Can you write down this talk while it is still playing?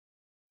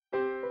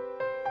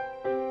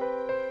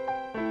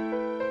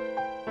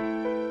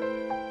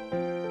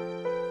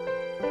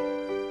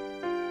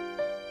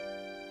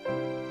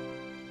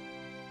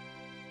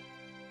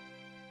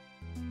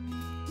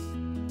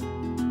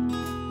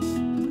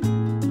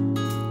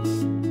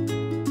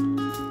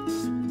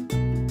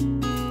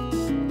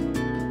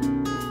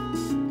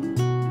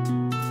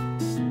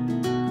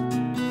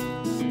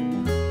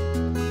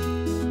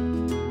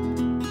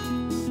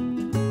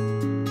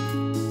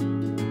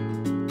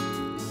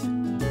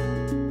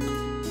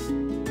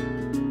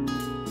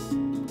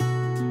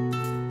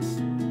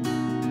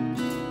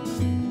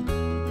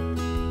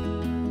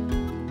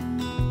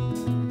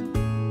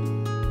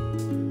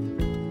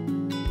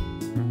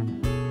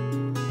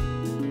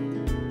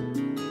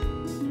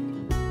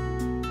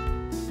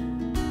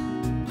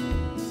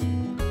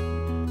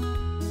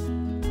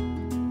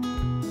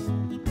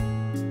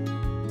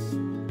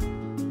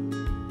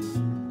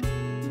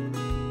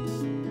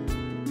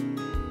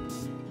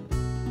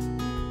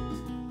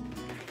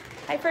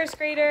Hi first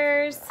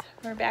graders,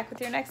 we're back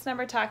with your next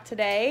number talk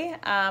today.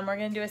 We're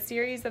going to do a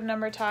series of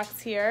number talks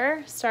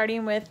here,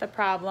 starting with the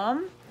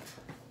problem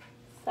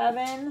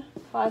 7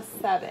 plus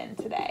 7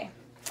 today.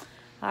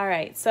 All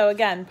right, so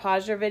again,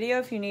 pause your video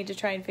if you need to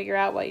try and figure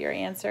out what your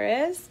answer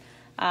is.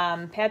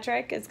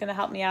 Patrick is going to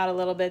help me out a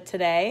little bit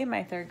today,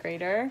 my third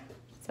grader.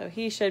 So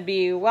he should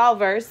be well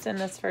versed in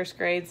this first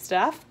grade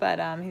stuff, but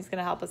he's going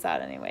to help us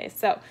out anyway.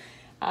 So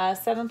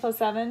 7 plus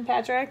 7,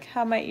 Patrick,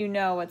 how might you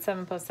know what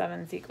 7 plus 7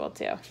 is equal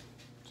to?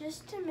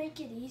 Just to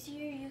make it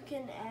easier, you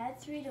can add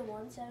 3 to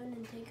one 7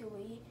 and take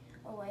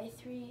away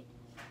 3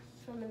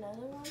 from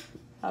another one.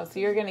 Oh, so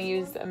you're going to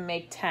use a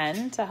make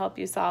 10 to help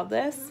you solve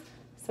this.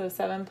 Mm-hmm. So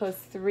 7 plus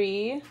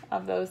 3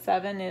 of those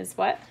 7 is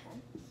what?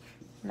 10.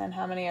 And then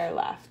how many are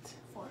left?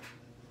 4.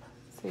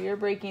 So you're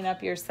breaking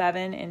up your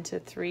 7 into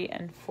 3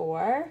 and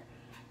 4.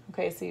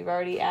 Okay, so you've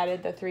already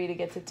added the 3 to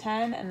get to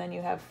 10, and then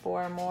you have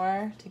 4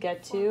 more to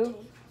get to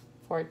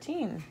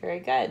 14. Very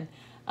good.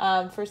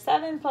 For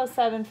 7 plus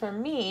 7 for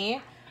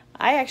me,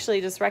 I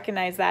actually just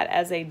recognize that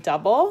as a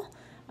double.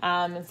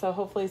 And so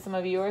hopefully some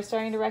of you are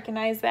starting to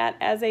recognize that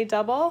as a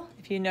double.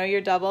 If you know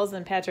your doubles,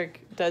 and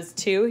Patrick does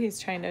too, he's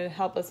trying to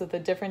help us with a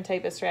different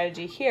type of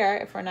strategy here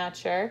if we're not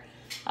sure.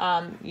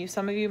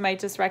 Some of you might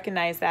just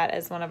recognize that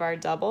as one of our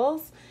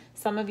doubles.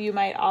 Some of you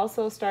might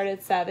also start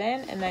at 7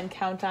 and then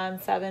count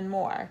on 7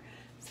 more.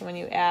 So when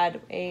you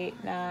add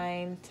 8,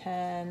 9,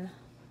 10,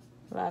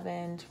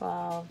 11,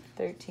 12,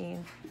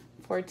 13,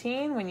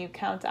 14, when you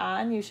count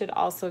on, you should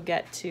also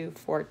get to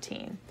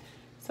 14.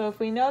 So if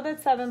we know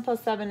that 7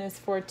 plus 7 is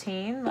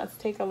 14, let's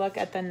take a look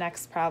at the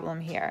next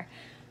problem here.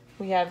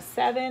 We have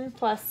 7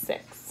 plus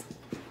 6.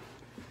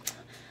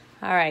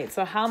 All right,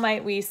 so how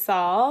might we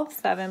solve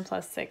 7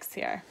 plus 6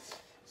 here?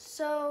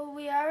 So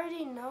we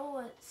already know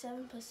what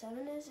 7 plus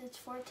 7 is. It's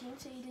 14,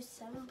 so you do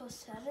 7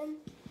 plus 7,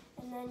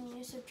 and then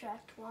you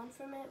subtract 1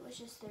 from it,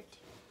 which is 13.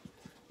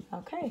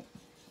 Okay.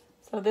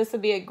 So this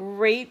would be a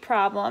great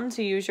problem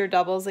to use your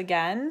doubles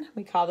again.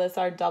 We call this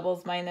our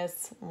doubles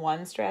minus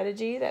 1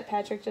 strategy that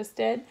Patrick just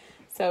did.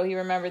 So he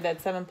remembered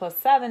that 7 plus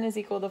 7 is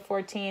equal to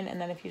 14,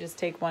 and then if you just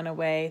take 1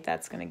 away,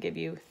 that's going to give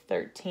you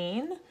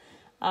 13.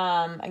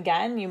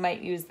 Again, you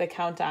might use the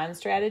count on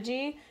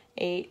strategy,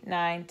 8,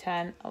 9,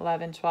 10,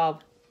 11,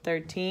 12,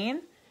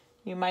 13.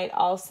 You might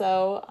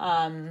also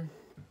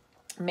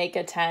make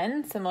a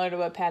 10, similar to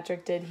what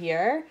Patrick did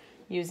here,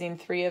 using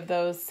 3 of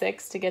those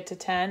 6 to get to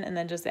 10 and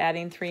then just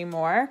adding 3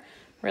 more.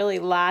 Really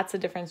lots of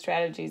different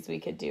strategies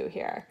we could do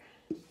here.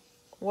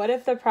 What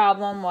if the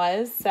problem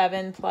was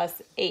 7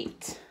 plus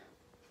 8?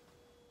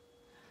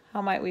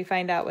 How might we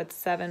find out what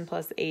 7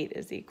 plus 8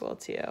 is equal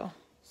to?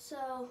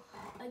 So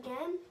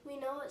again, we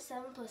know what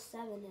 7 plus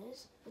 7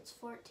 is. It's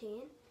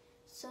 14.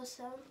 So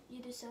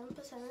you do 7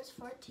 plus 7 is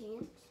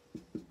 14.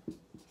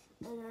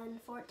 And then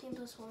 14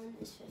 plus 1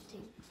 is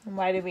 15. And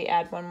why did we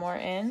add 1 more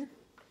in?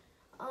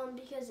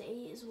 Because 8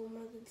 is 1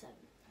 more than 7.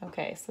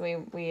 Okay,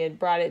 so we had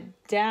brought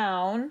it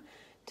down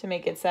to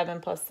make it 7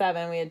 plus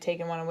 7. We had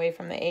taken 1 away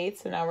from the 8,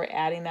 so now we're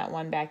adding that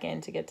 1 back in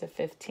to get to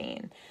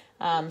 15.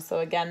 So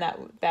again,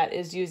 that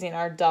is using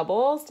our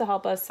doubles to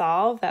help us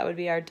solve. That would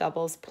be our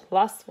doubles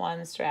plus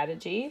 1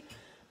 strategy.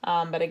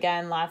 But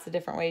again, lots of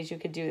different ways you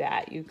could do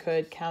that. You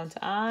could count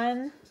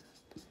on.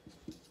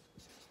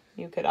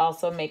 You could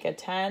also make a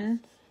 10.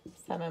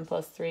 7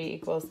 plus 3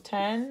 equals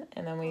 10,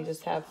 and then we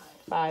just have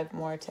 5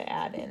 more to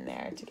add in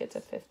there to get to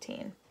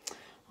 15.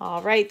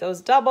 All right,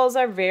 those doubles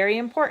are very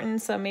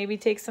important, so maybe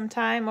take some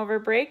time over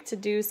break to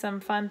do some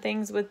fun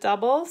things with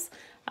doubles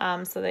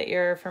so that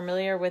you're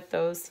familiar with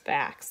those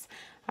facts.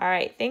 All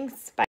right,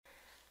 thanks. Bye.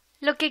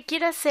 Lo que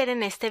quiero hacer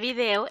en este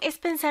video es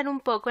pensar un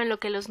poco en lo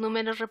que los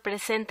números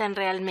representan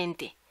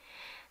realmente.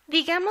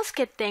 Digamos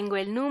que tengo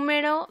el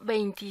número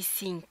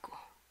 25.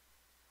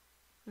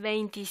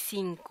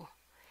 25.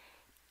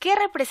 ¿Qué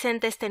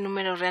representa este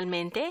número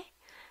realmente?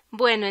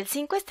 Bueno, el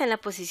 5 está en la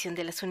posición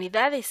de las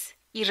unidades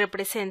y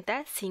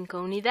representa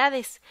 5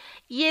 unidades.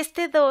 Y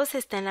este 2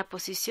 está en la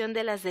posición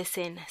de las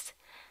decenas.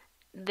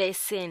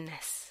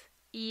 Decenas.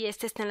 Y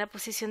este está en la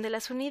posición de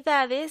las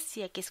unidades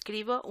y aquí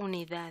escribo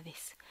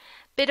unidades.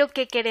 ¿Pero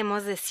qué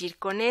queremos decir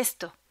con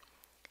esto?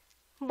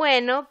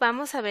 Bueno,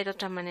 vamos a ver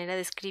otra manera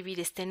de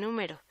escribir este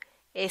número.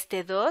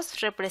 Este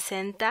 2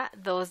 representa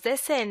 2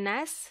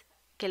 decenas,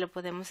 que lo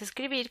podemos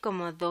escribir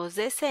como 2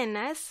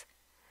 decenas,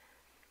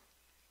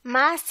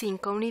 más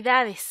 5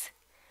 unidades.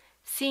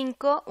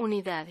 5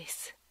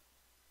 unidades.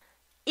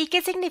 ¿Y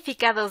qué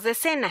significa 2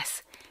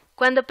 decenas?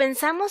 Cuando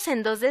pensamos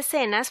en 2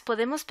 decenas,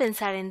 podemos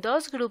pensar en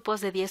 2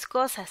 grupos de 10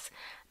 cosas,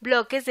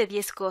 bloques de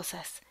 10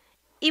 cosas.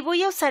 Y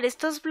voy a usar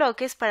estos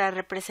bloques para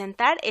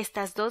representar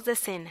estas 2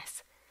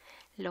 decenas.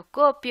 Lo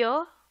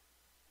copio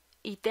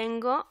y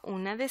tengo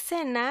una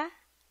decena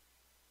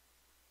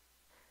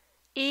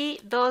y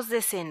 2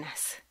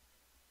 decenas.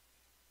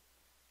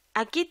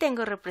 Aquí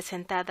tengo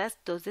representadas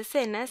 2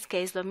 decenas,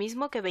 que es lo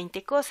mismo que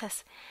 20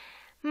 cosas,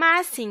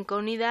 más 5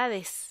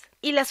 unidades.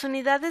 Y las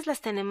unidades las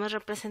tenemos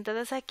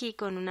representadas aquí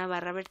con una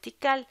barra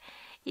vertical,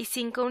 y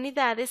 5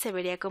 unidades se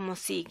vería como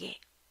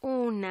sigue.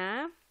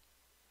 1,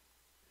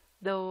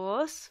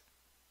 2,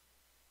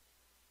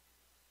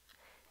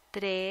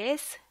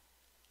 3,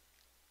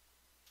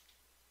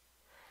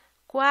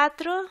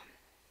 4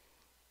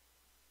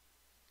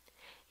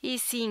 y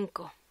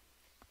 5.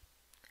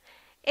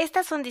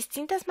 Estas son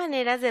distintas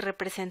maneras de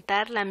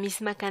representar la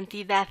misma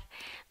cantidad.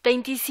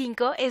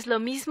 25 es lo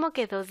mismo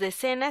que 2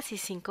 decenas y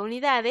 5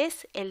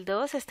 unidades. El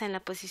 2 está en la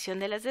posición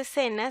de las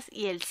decenas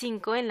y el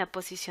 5 en la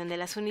posición de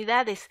las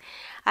unidades.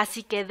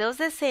 Así que 2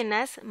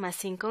 decenas más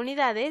 5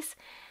 unidades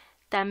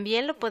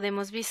también lo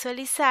podemos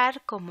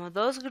visualizar como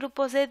 2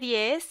 grupos de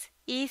 10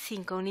 y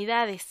 5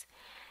 unidades.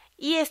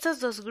 Y estos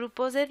 2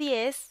 grupos de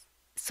 10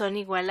 son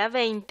igual a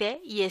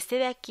 20 y este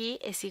de aquí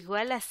es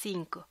igual a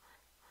 5.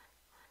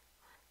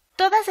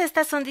 Todas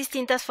estas son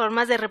distintas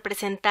formas de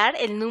representar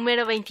el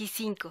número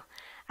 25.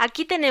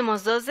 Aquí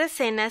tenemos 2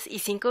 decenas y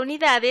 5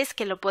 unidades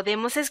que lo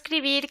podemos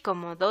escribir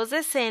como 2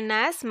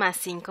 decenas más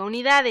 5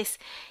 unidades.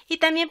 Y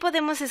también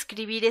podemos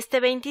escribir este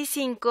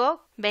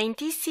 25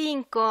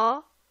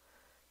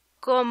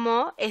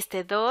 como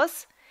este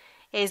 2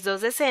 es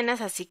 2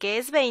 decenas, así que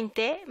es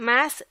 20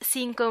 más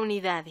 5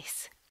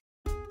 unidades.